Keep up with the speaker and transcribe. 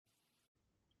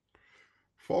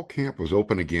Fall camp was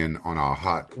open again on a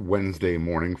hot Wednesday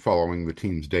morning following the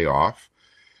team's day off,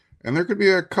 and there could be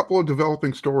a couple of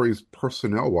developing stories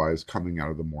personnel-wise coming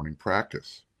out of the morning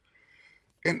practice.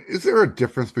 And is there a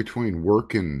difference between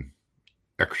work and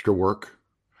extra work?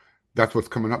 That's what's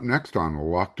coming up next on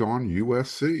Locked On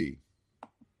USC.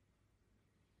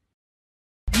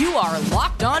 You are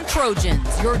Locked On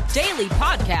Trojans, your daily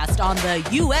podcast on the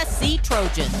USC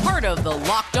Trojans, part of the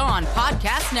Locked On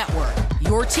Podcast Network,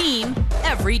 your team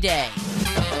every day.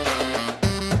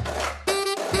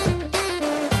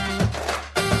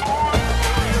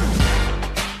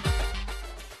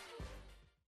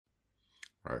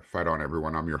 All right, fight on,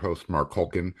 everyone. I'm your host, Mark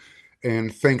Hulkin,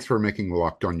 and thanks for making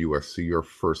Locked On USC your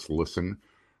first listen.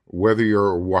 Whether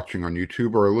you're watching on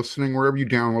YouTube or listening wherever you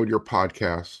download your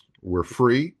podcasts, we're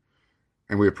free,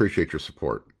 and we appreciate your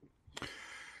support.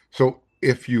 So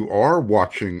if you are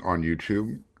watching on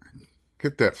YouTube,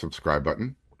 hit that subscribe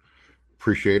button.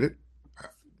 Appreciate it.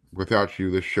 Without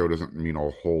you, this show doesn't mean a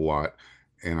whole lot,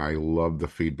 and I love the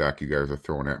feedback you guys are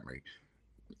throwing at me.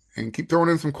 And keep throwing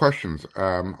in some questions.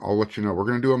 I'll let you know. We're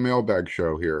going to do a mailbag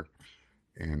show here,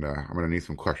 and I'm going to need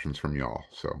some questions from y'all,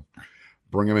 so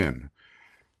bring them in.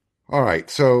 All right,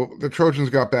 so the Trojans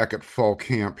got back at fall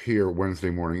camp here Wednesday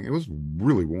morning. It was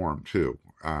really warm, too.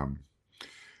 I'm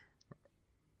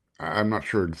not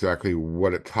sure exactly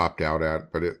what it topped out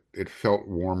at, but it felt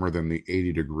warmer than the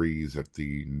 80 degrees at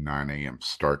the 9 a.m.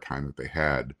 start time that they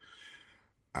had.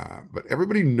 But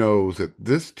everybody knows that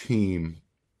this team,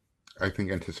 I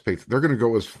think, anticipates they're going to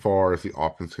go as far as the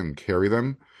offense can carry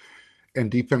them.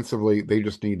 And defensively, they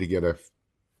just need to get a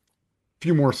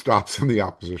few more stops in the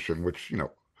opposition, which,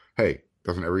 hey,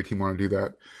 doesn't every team want to do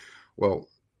that? Well,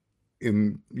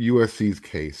 in USC's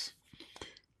case,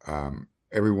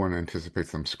 everyone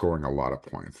anticipates them scoring a lot of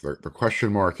points. The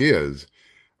question mark is,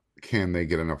 can they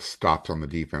get enough stops on the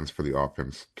defense for the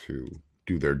offense to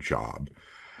do their job?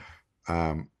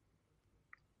 On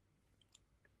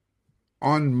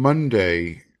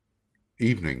Monday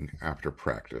evening after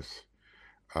practice,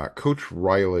 Coach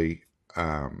Riley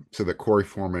said that Corey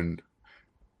Foreman,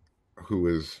 who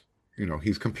is,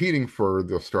 he's competing for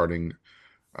the starting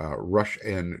rush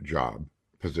end job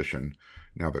position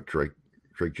now that Drake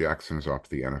Jackson is off to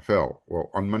the NFL.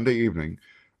 Well, on Monday evening,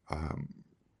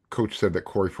 Coach said that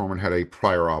Corey Foreman had a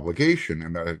prior obligation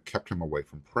and that had kept him away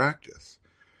from practice.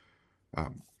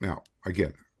 Now,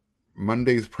 again,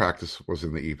 Monday's practice was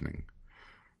in the evening.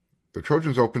 The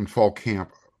Trojans opened fall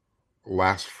camp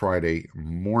last Friday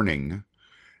morning,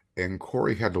 and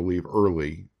Corey had to leave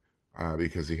early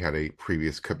because he had a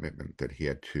previous commitment that he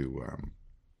had to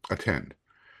attend.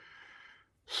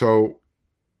 So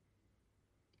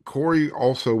Corey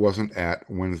also wasn't at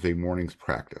Wednesday morning's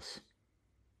practice.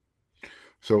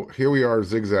 So here we are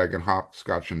zigzagging,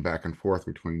 hopscotching back and forth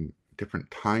between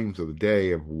different times of the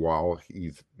day of while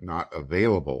he's not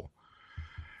available.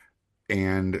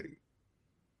 And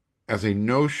as a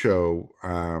no-show,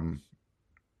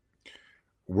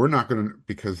 we're not going to,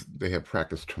 because they have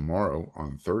practice tomorrow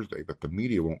on Thursday, but the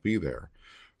media won't be there.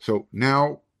 So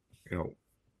now,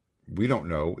 we don't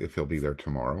know if he'll be there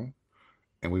tomorrow,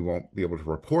 and we won't be able to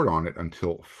report on it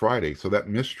until Friday. So that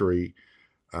mystery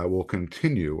will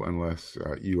continue unless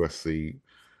USC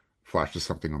flashes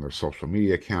something on their social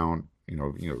media account,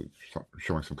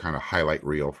 showing some kind of highlight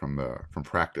reel from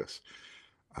practice.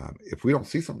 If we don't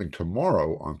see something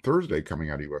tomorrow on Thursday coming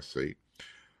out of USC,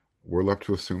 we're left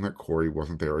to assume that Corey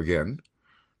wasn't there again.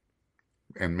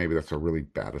 And maybe that's a really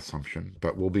bad assumption,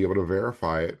 but we'll be able to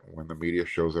verify it when the media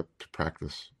shows up to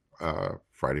practice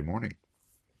Friday morning.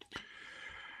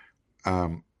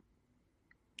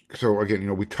 So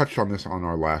again, we touched on this on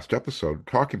our last episode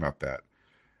talking about that.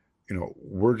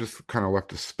 We're just kind of left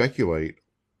to speculate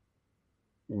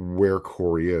where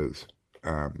Corey is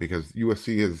because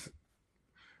USC is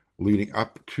leading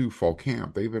up to fall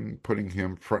camp. They've been putting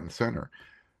him front and center.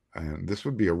 And this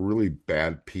would be a really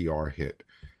bad PR hit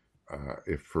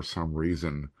if for some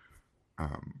reason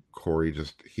Corey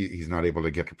he's not able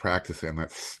to get to practice, and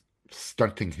that's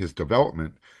stunting his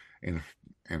development and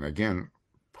again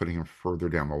putting him further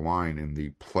down the line in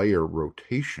the player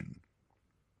rotation.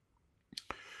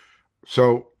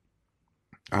 So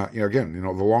again,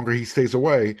 the longer he stays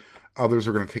away, others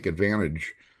are going to take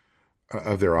advantage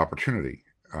of their opportunity.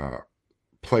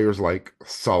 Players like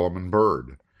Solomon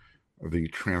Byrd, the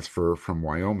transfer from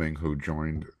Wyoming who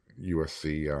joined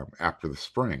USC after the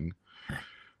spring.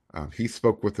 He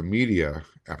spoke with the media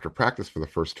after practice for the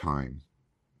first time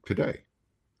today.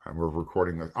 I'm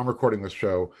recording this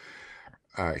show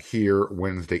here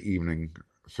Wednesday evening,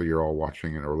 so you're all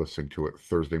watching it or listening to it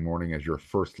Thursday morning as your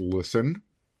first listen.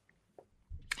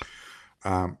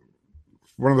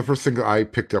 one of the first things I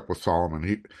picked up with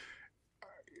Solomon,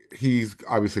 he's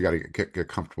obviously got to get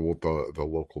comfortable with the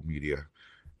local media.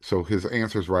 So his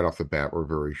answers right off the bat were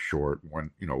very short.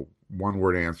 One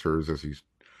word answers as he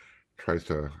tries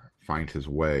to find his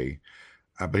way.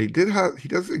 But he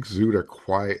does exude a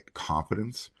quiet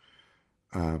confidence.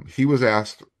 He was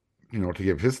asked, to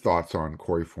give his thoughts on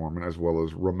Corey Foreman as well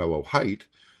as Romello Height,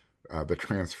 the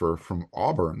transfer from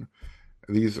Auburn.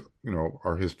 These,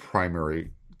 are his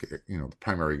primary, the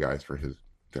primary guys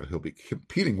that he'll be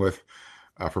competing with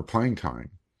for playing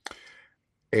time.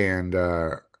 And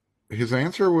his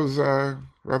answer was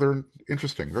rather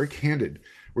interesting, very candid,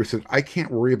 where he said, "I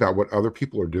can't worry about what other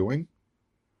people are doing.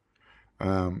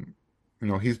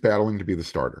 He's battling to be the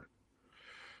starter."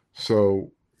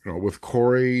 So, with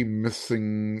Corey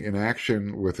missing in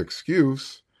action with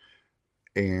excuse,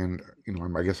 and,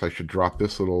 I guess I should drop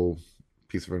this little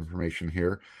piece of information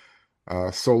here.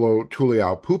 Solo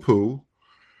Tuliaupupu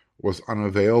was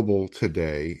unavailable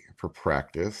today for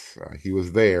practice. He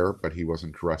was there, but he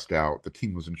wasn't dressed out. The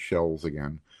team was in shells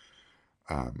again.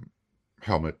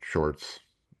 Helmet, shorts,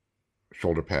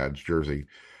 shoulder pads, jersey.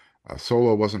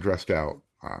 Solo wasn't dressed out.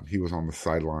 He was on the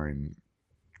sideline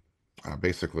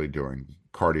basically doing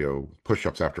cardio,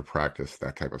 push-ups after practice,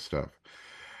 that type of stuff.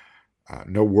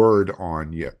 No word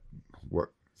on yet what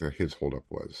his holdup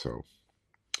was. So,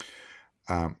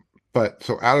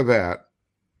 so out of that,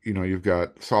 you've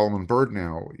got Solomon Byrd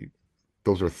now.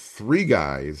 Those are three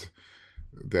guys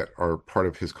that are part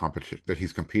of his competition that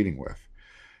he's competing with.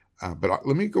 But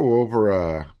let me go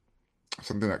over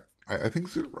something that I think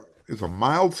is a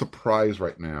mild surprise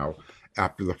right now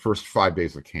after the first 5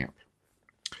 days of camp.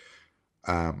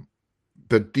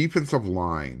 The defensive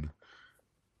line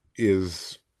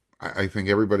is, I think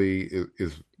everybody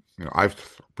is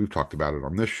we've talked about it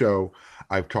on this show.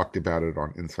 I've talked about it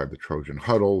on Inside the Trojan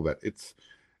Huddle, that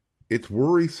it's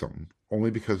worrisome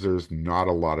only because there's not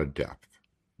a lot of depth.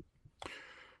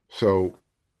 So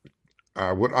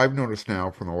what I've noticed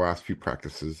now from the last few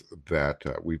practices that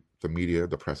the media,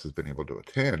 the press has been able to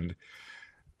attend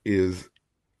is,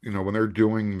 when they're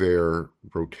doing their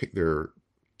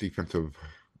defensive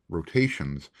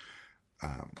rotations,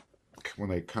 when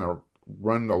they kind of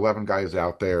run 11 guys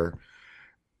out there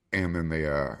and then they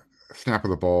snap of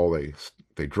the ball,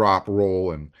 they drop,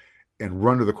 roll, and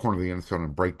run to the corner of the end zone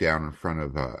and break down in front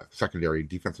of secondary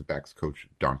defensive backs coach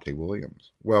Dante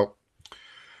Williams. Well,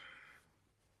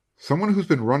 someone who's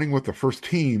been running with the first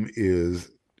team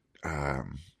is,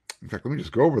 in fact, let me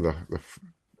just go over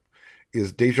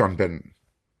is Dejon Benton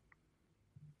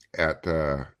at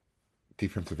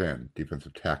defensive end,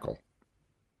 defensive tackle.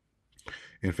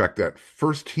 In fact, that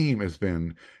first team has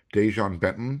been Dejon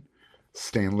Benton,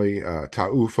 Stanley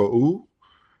Ta'ufa'u,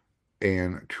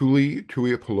 and Tuli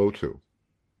Tuiapelotu.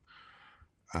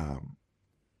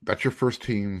 That's your first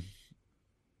team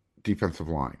defensive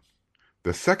line.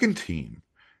 The second team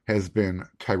has been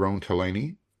Tyrone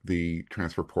Taleni, the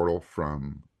transfer portal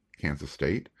from Kansas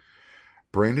State,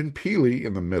 Brandon Peely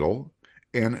in the middle,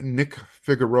 and Nick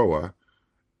Figueroa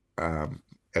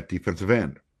at defensive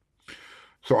end.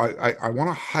 So I want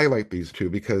to highlight these two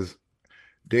because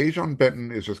Dejon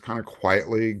Benton is just kind of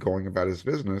quietly going about his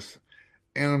business.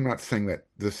 And I'm not saying that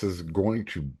this is going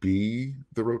to be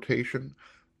the rotation,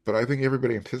 but I think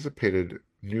everybody anticipated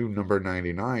new number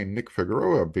 99, Nick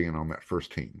Figueroa, being on that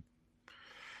first team.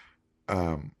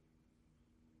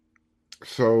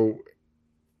 So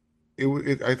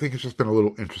I think it's just been a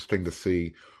little interesting to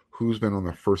see who's been on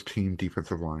the first team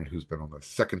defensive line, who's been on the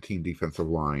second team defensive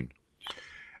line.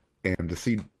 And to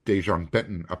see Dejon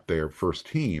Benton up there first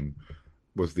team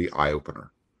was the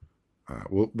eye-opener.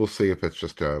 We'll see if it's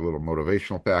just a little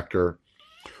motivational factor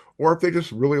or if they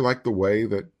just really like the way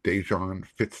that Dejon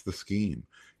fits the scheme.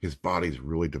 His body's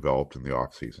really developed in the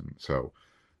offseason. So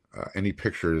any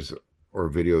pictures or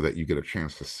video that you get a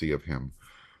chance to see of him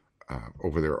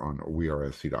over there on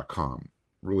wearesc.com,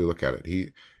 really look at it.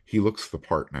 He looks the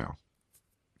part now.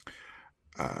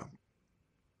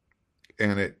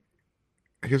 And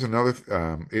here's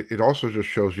another, it also just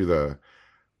shows you the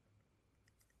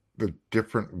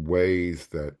different ways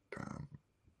that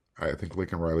I think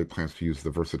Lincoln Riley plans to use the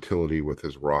versatility with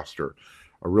his roster.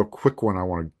 A real quick one I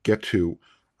want to get to,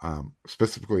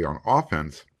 specifically on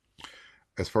offense,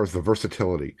 as far as the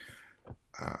versatility.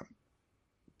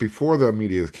 Before the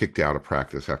media is kicked out of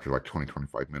practice after like 20,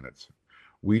 25 minutes,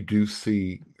 we do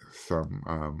see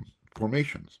some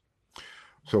formations.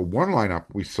 So one lineup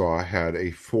we saw had a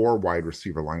 4 wide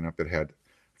receiver lineup that had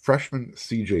freshman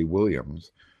C.J.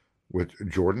 Williams with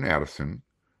Jordan Addison,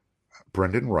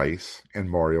 Brendan Rice, and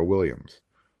Mario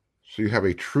So you have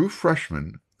a true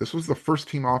freshman. This was the first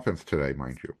team offense today,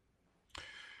 mind you.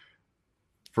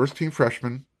 first team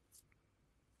freshmen,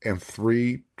 and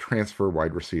 3 transfer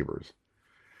wide receivers.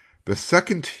 The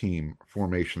second team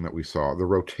formation that we saw, the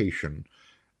rotation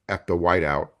at the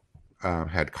wideout,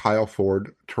 had Kyle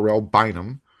Ford, Terrell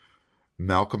Bynum,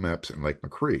 Malcolm Epps, and Lake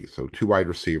McCree. So 2 wide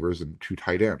receivers and 2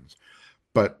 tight ends.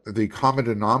 But the common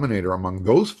denominator among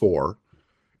those 4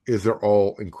 is they're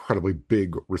all incredibly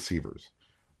big receivers,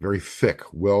 very thick,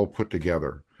 well put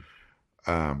together.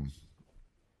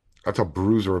 That's a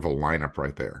bruiser of a lineup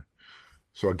right there.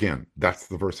 So again, that's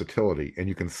the versatility, and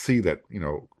you can see that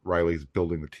Riley's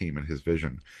building the team in his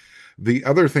vision. The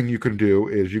other thing you can do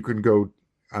is you can go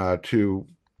to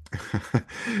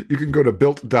you can go to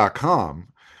built.com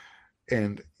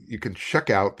and you can check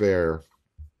out their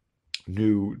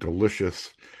new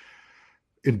delicious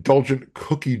indulgent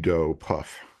cookie dough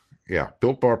puff. Yeah,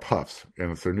 Built Bar Puffs,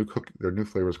 and it's their new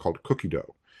flavor is called cookie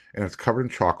dough, and it's covered in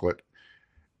chocolate,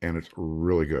 and it's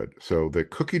really good. So the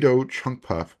cookie dough chunk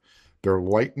puff, they're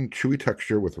light and chewy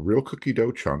texture with real cookie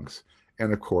dough chunks,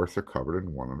 and of course they're covered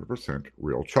in 100%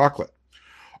 real chocolate.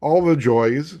 All the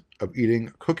joys of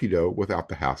eating cookie dough without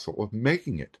the hassle of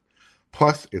making it.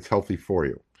 Plus, it's healthy for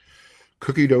you.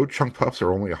 Cookie dough chunk puffs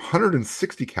are only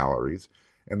 160 calories,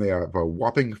 and they have a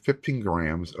whopping 15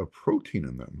 grams of protein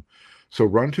in them. So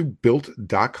run to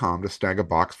built.com to snag a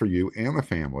box for you and the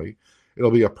family. It'll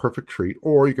be a perfect treat,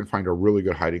 or you can find a really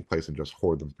good hiding place and just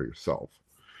hoard them for yourself.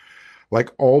 Like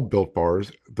all Built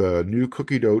Bars, the new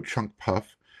cookie dough chunk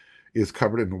puff is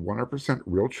covered in 100%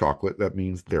 real chocolate. That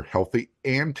means they're healthy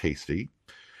and tasty.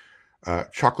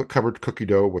 Chocolate-covered cookie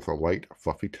dough with a light,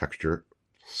 fluffy texture.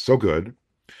 So good.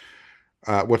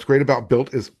 What's great about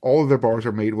Built is all of their bars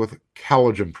are made with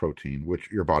collagen protein, which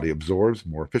your body absorbs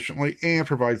more efficiently and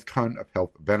provides a ton of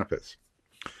health benefits.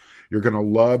 You're going to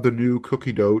love the new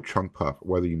cookie dough chunk puff,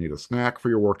 whether you need a snack for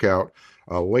your workout,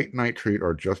 a late night treat,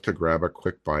 or just to grab a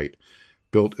quick bite.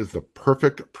 Built is the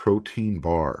perfect protein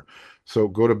bar. So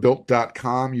go to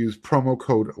built.com, use promo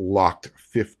code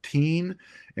LOCKED15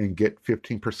 and get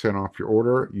 15% off your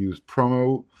order. Use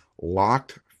promo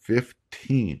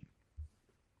LOCKED15.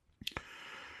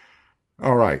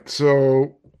 All right,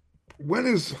 so when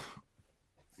is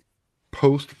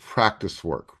post-practice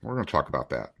work? We're going to talk about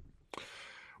that.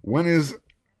 When is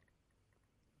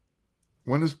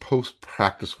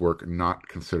post-practice work not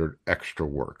considered extra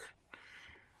work?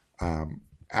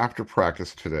 After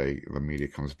practice today, the media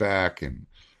comes back, and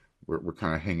we're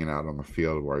kind of hanging out on the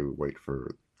field while we wait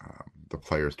for the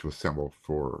players to assemble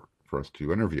for us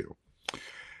to interview.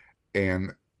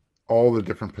 And all the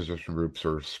different position groups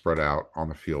are spread out on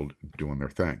the field doing their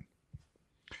thing.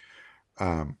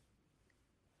 One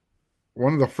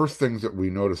of the first things that we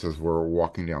notice as we're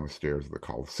walking down the stairs of the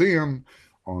Coliseum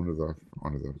onto the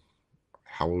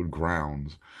hallowed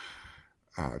grounds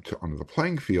onto the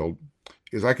playing field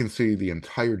is I can see the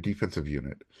entire defensive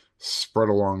unit spread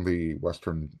along the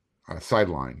western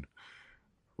sideline,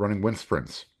 running wind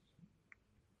sprints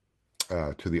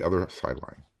to the other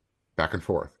sideline, back and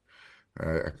forth.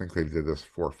 I think they did this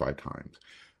 4 or 5 times.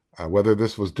 Whether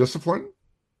this was discipline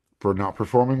for not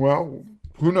performing well,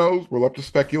 who knows? We'll have to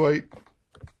speculate.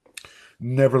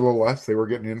 Nevertheless, they were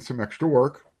getting in some extra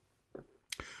work.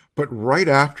 But right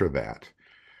after that,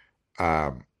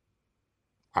 I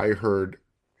heard,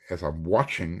 as I'm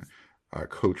watching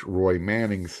Coach Roy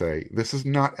Manning say, this is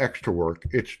not extra work,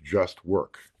 it's just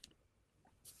work,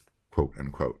 quote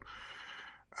unquote.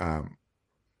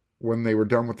 When they were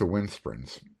done with the wind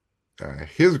sprints,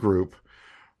 his group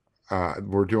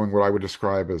were doing what I would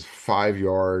describe as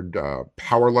 5-yard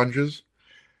power lunges,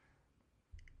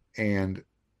 and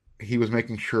he was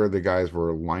making sure the guys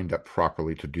were lined up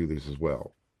properly to do these as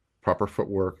well. Proper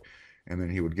footwork, and then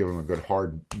he would give them a good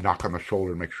hard knock on the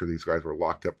shoulder and make sure these guys were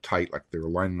locked up tight, like they were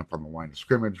lining up on the line of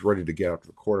scrimmage, ready to get up to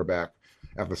the quarterback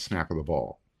at the snap of the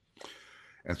ball.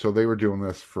 And so they were doing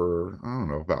this for, I don't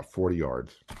know, about 40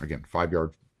 yards. Again,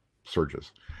 5-yard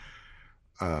surges.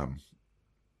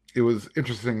 It was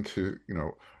interesting to,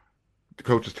 the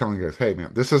coach is telling guys, hey,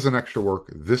 man, this isn't extra work.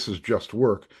 This is just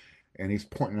work. And he's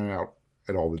pointing it out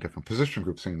at all the different position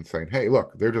groups and saying, hey,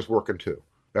 look, they're just working too.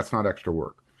 That's not extra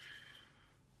work.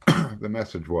 The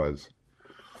message was,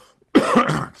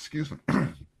 excuse me,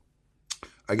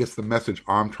 I guess the message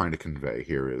I'm trying to convey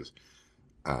here is,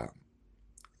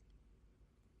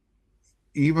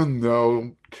 even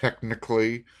though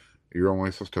technically you're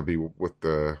only supposed to be with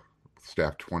the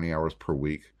staff 20 hours per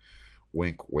week,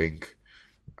 wink, wink,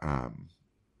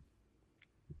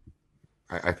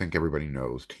 I think everybody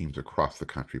knows teams across the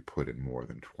country put in more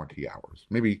than 20 hours,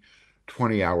 maybe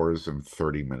 20 hours and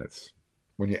 30 minutes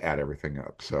when you add everything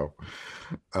up. So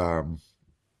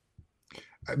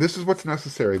This is what's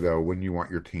necessary, though, when you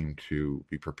want your team to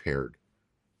be prepared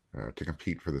to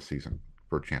compete for the season,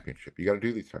 for a championship. You got to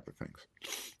do these type of things.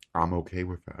 I'm okay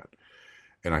with that,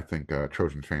 and I think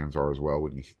Trojan fans are as well.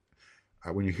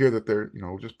 When you hear that they're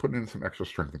just putting in some extra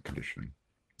strength and conditioning,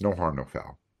 no harm, no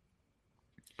foul.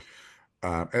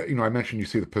 I mentioned you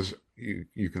see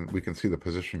we can see the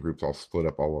position groups all split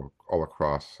up all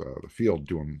across the field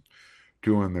doing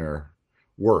their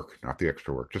work, not the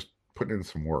extra work, just putting in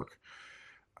some work.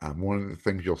 One of the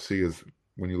things you'll see is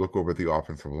when you look over at the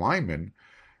offensive linemen,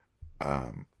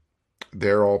 um,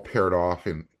 they're all paired off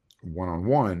in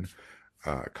one-on-one.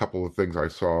 A couple of things I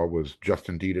saw was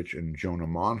Justin Dietich and Jonah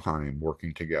Monheim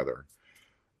working together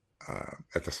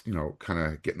at the kind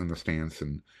of getting in the stance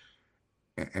and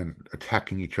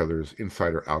attacking each other's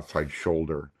inside or outside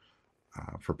shoulder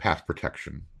for pass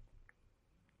protection.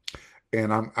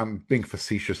 And I'm being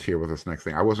facetious here with this next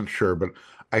thing. I wasn't sure, but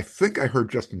I think I heard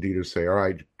Justin Dietich say, "All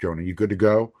right, Jonah, you good to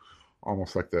go?"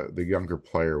 Almost like the younger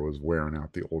player was wearing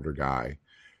out the older guy.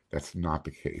 That's not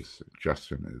the case.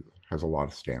 Justin has a lot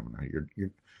of stamina.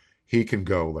 He can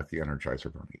go like the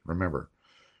Energizer Bunny. Remember,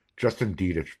 Justin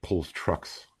Dietich pulls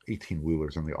trucks,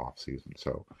 18-wheelers in the off season,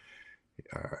 so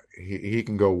he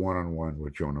can go one-on-one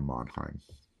with Jonah Monheim.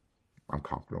 I'm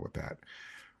confident with that.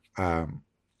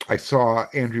 I saw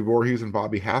Andrew Voorhees and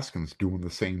Bobby Haskins doing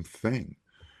the same thing,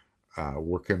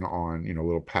 working on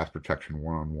little pass protection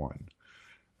one-on-one.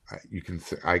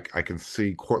 I can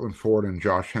see Cortland Ford and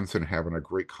Josh Henson having a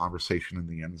great conversation in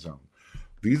the end zone.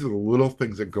 These are the little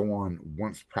things that go on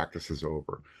once practice is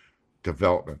over.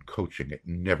 Development, coaching, it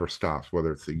never stops.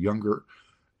 Whether it's the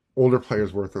older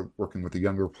players working with the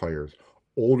younger players,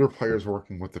 older players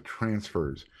working with the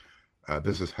transfers.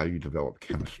 This is how you develop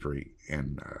chemistry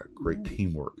and great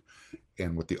teamwork.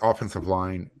 And with the offensive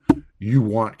line, you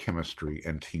want chemistry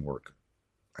and teamwork.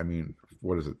 I mean,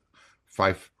 what is it?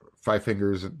 Five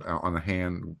fingers on the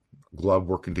hand, glove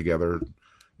working together,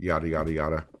 yada, yada,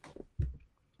 yada.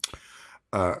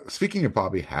 Speaking of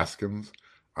Bobby Haskins,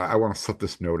 I want to slip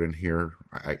this note in here.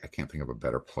 I can't think of a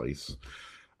better place.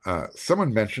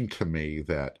 Someone mentioned to me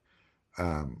that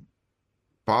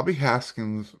Bobby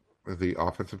Haskins, the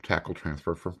offensive tackle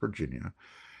transfer from Virginia,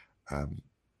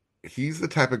 he's the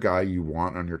type of guy you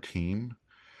want on your team,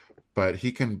 but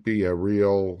he can be a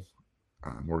real,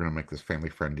 we're going to make this family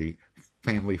friendly,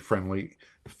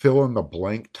 fill in the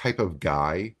blank type of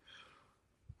guy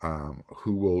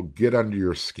who will get under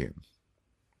your skin.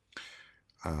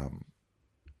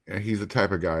 And he's the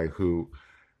type of guy who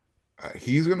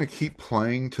he's going to keep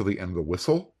playing till the end of the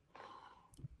whistle.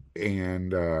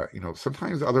 And,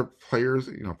 sometimes other players,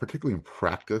 particularly in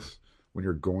practice, when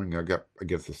you're going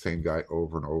against the same guy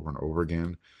over and over and over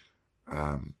again,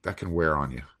 that can wear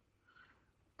on you.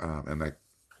 And that,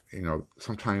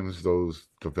 sometimes those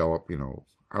develop, I don't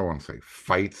want to say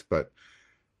fights, but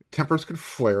tempers can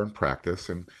flare in practice.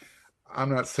 And I'm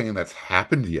not saying that's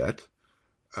happened yet,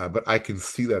 but I can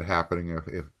see that happening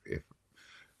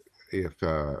if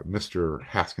Mr.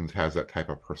 Haskins has that type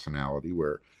of personality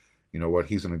where,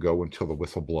 he's going to go until the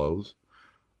whistle blows.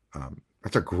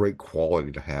 That's a great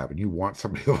quality to have. And you want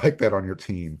somebody like that on your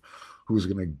team who's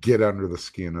going to get under the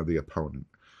skin of the opponent.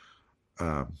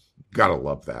 Gotta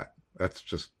love that. That's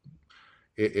just,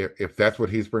 if that's what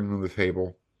he's bringing to the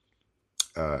table,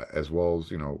 as well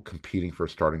as, competing for a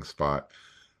starting spot,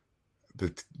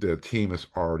 the team is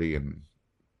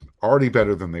already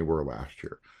better than they were last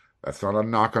year. That's not a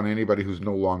knock on anybody who's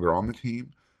no longer on the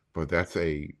team, but that's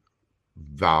a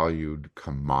valued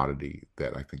commodity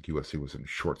that I think USC was in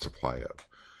short supply of.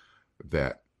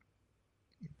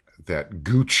 That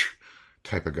gooch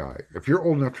type of guy. If you're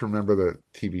old enough to remember the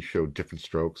TV show Different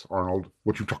Strokes, Arnold,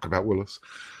 what you talking about, Willis?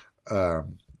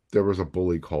 There was a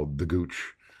bully called the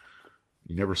Gooch.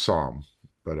 You never saw him,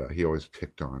 but he always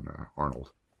picked on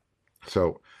Arnold.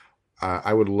 So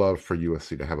I would love for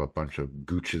USC to have a bunch of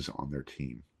gooches on their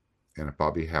team. And if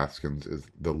Bobby Haskins is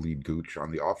the lead gooch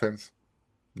on the offense,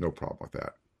 no problem with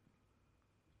that.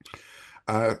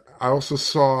 I also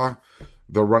saw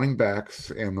the running backs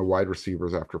and the wide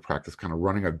receivers after practice kind of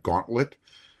running a gauntlet,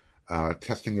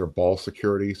 testing their ball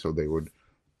security. So they would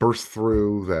burst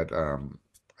through that.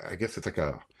 I guess it's like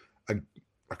a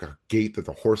gate that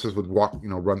the horses would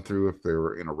run through if they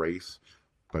were in a race.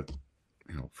 But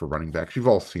for running backs, you've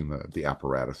all seen the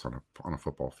apparatus on a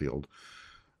football field.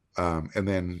 And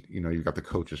then you've got the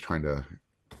coaches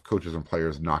and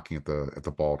players knocking at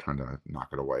the ball, trying to knock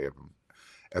it away of them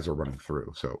as they're running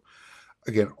through. So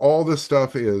again, all this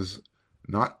stuff is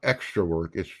not extra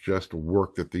work. It's just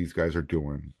work that these guys are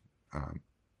doing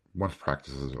once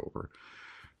practice is over.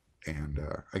 And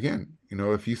again,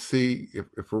 if you see,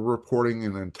 if we're reporting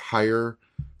an entire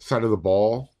side of the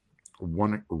ball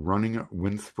running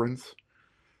wind sprints,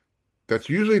 that's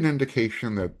usually an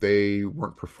indication that they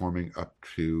weren't performing up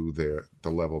to the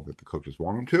level that the coaches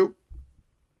want them to.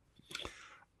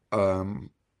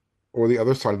 Or the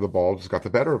other side of the ball just got the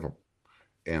better of them,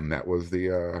 and that's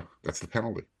the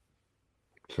penalty.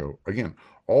 So again,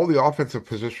 all the offensive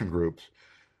position groups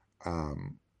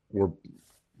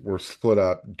were split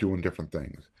up doing different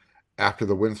things. After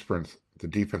the wind sprints, the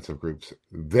defensive groups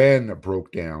then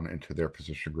broke down into their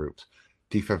position groups.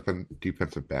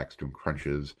 Defensive backs doing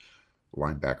crunches,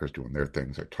 linebackers doing their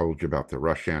things. I told you about the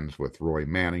rush ends with Roy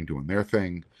Manning doing their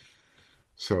thing.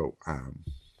 So,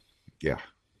 yeah,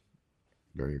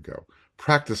 there you go.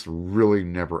 Practice really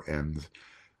never ends.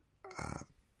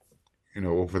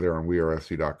 Over there on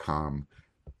WeAreSC.com,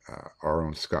 our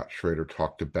own Scott Schrader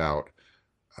talked about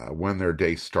when their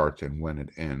day starts and when it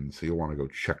ends. So you'll want to go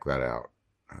check that out.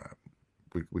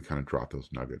 We kind of drop those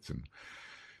nuggets, and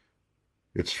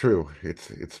it's true.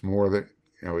 It's more that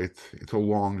it's a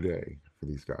long day for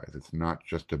these guys. It's not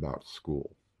just about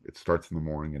school. It starts in the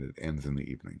morning and it ends in the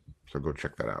evening. So go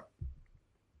check that out.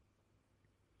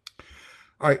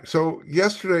 All right. So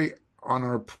yesterday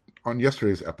on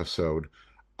yesterday's episode,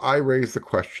 I raised the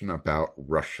question about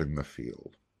rushing the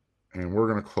field. And we're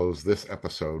going to close this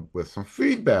episode with some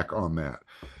feedback on that,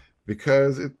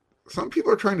 because some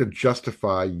people are trying to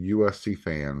justify USC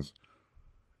fans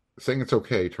saying it's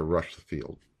okay to rush the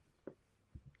field.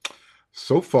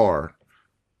 So far,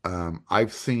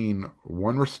 I've seen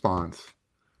one response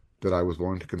that I was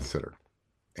willing to consider,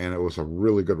 and it was a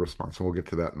really good response, and we'll get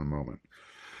to that in a moment.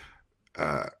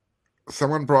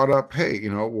 Someone brought up, hey,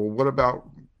 well, what about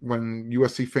when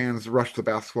USC fans rush the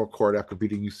basketball court after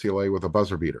beating UCLA with a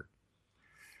buzzer beater?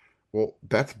 Well,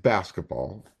 that's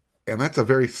basketball, and that's a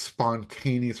very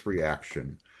spontaneous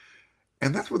reaction.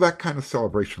 And that's where that kind of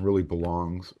celebration really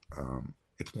belongs.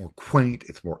 It's more quaint,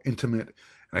 it's more intimate,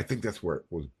 and I think that's where it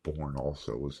was born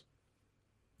also, was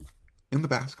in the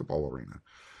basketball arena.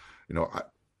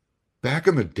 Back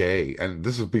in the day, and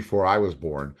this is before I was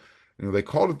born, they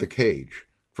called it the cage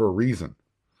for a reason.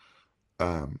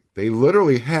 They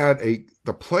literally had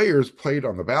the players played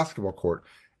on the basketball court,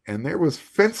 and there was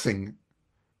fencing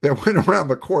that went around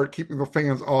the court, keeping the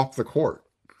fans off the court.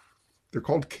 They're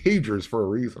called cagers for a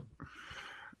reason.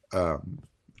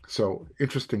 So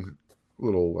interesting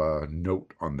little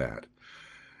note on that.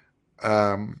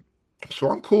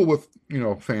 So I'm cool with,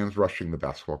 fans rushing the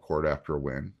basketball court after a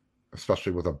win,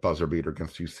 especially with a buzzer beater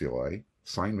against UCLA.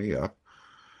 Sign me up.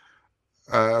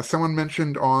 Someone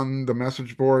mentioned on the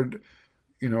message board,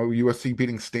 USC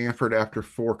beating Stanford after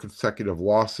 4 consecutive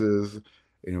losses.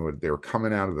 They were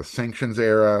coming out of the sanctions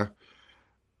era.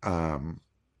 I'm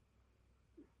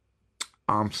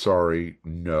sorry,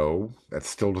 no, that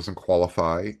still doesn't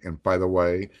qualify. And by the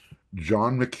way,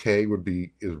 John McKay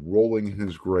is rolling in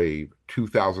his grave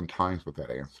 2,000 times with that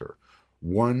answer.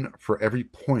 One for every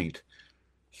point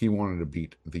he wanted to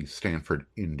beat the Stanford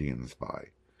Indians by.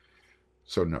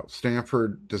 So no,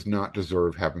 Stanford does not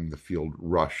deserve having the field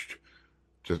rushed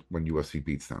just when USC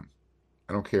beats them.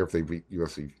 I don't care if they beat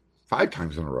USC 5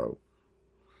 times in a row.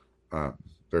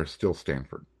 They're still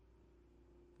Stanford.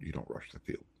 You don't rush the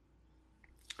field.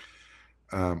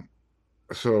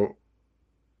 So,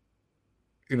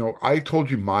 I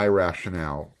told you my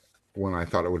rationale when I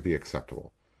thought it would be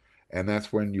acceptable. And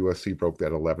that's when USC broke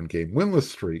that 11-game winless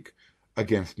streak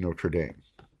against Notre Dame.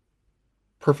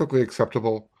 Perfectly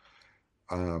acceptable.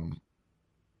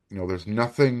 There's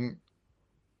nothing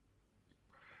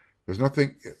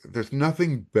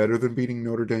better than beating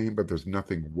Notre Dame, but there's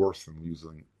nothing worse than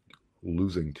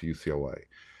losing to UCLA.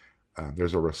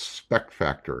 There's a respect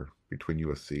factor between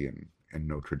USC and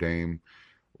Notre Dame,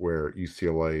 where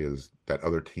UCLA is that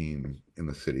other team in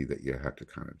the city that you have to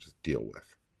kind of just deal with.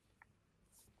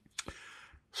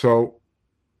 So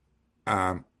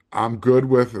I'm good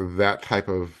with that type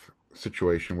of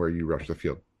situation where you rush the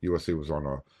field. USC was on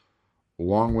a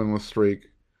long winless streak.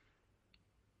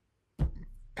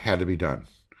 Had to be done.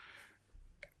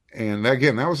 And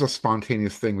again, that was a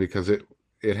spontaneous thing because it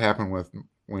happened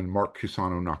when Mark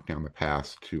Cusano knocked down the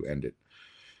pass to end it.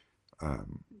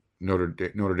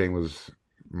 Notre Dame was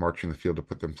marching the field to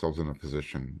put themselves in a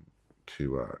position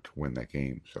to win that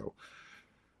game. So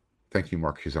thank you,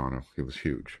 Mark Cusano. It was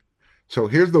huge. So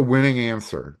here's the winning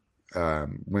answer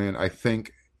when I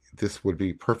think this would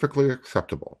be perfectly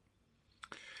acceptable.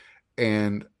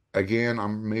 And again,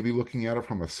 I'm maybe looking at it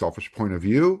from a selfish point of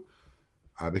view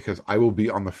because I will be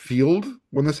on the field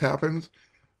when this happens.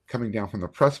 Coming down from the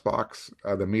press box,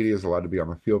 the media is allowed to be on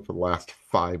the field for the last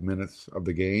 5 minutes of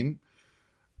the game.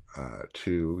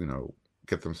 to,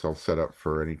 get themselves set up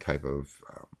for any type of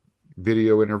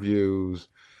video interviews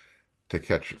to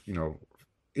catch,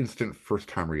 instant first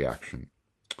time reaction.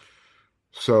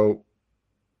 So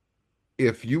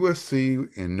if USC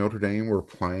and Notre Dame were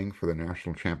playing for the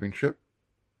national championship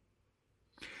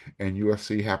and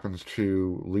USC happens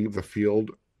to leave the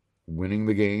field winning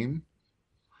the game,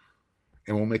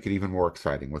 and we'll make it even more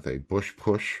exciting with a Bush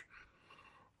push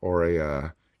or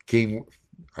a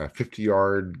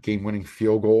 50-yard game-winning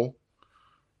field goal.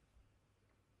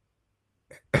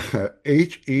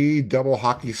 HE double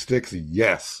hockey sticks,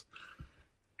 yes.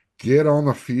 Get on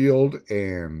the field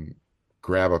and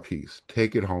grab a piece.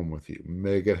 Take it home with you.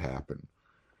 Make it happen.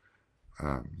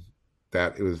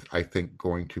 That is, I think,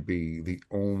 going to be the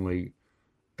only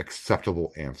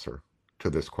acceptable answer to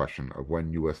this question of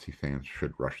when USC fans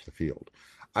should rush the field.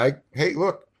 Hey,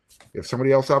 look, if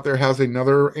somebody else out there has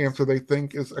another answer they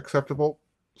think is acceptable,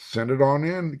 send it on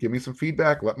in. Give me some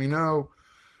feedback. Let me know.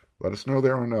 Let us know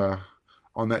there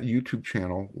on that YouTube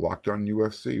channel, Locked On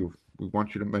USC. We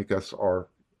want you to make us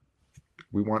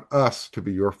we want us to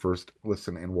be your first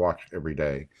listen and watch every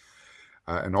day.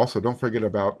 And also, don't forget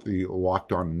about the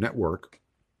Locked On Network.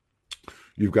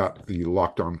 You've got the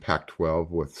Locked On Pac-12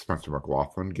 with Spencer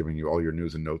McLaughlin giving you all your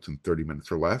news and notes in 30 minutes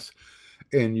or less.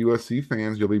 And USC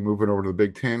fans, you'll be moving over to the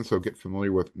Big Ten, so get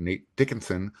familiar with Nate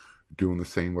Dickinson doing the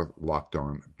same with Locked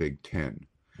On Big Ten.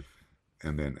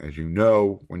 And then, as you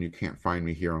know, when you can't find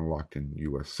me here on Locked In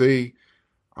USC,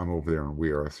 I'm over there on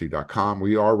WeAreSC.com.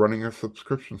 We are running a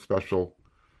subscription special.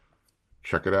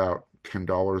 Check it out.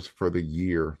 $10 for the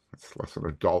year. It's less than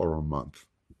 $1 a month.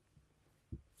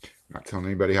 Not telling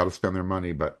anybody how to spend their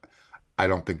money, but I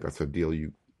don't think that's a deal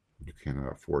you can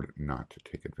afford not to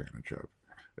take advantage of,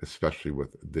 especially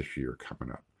with this year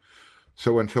coming up.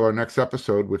 So until our next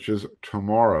episode, which is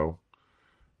tomorrow,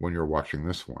 when you're watching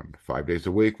this one, 5 days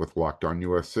a week with Locked On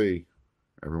USC,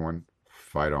 everyone,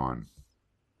 fight on.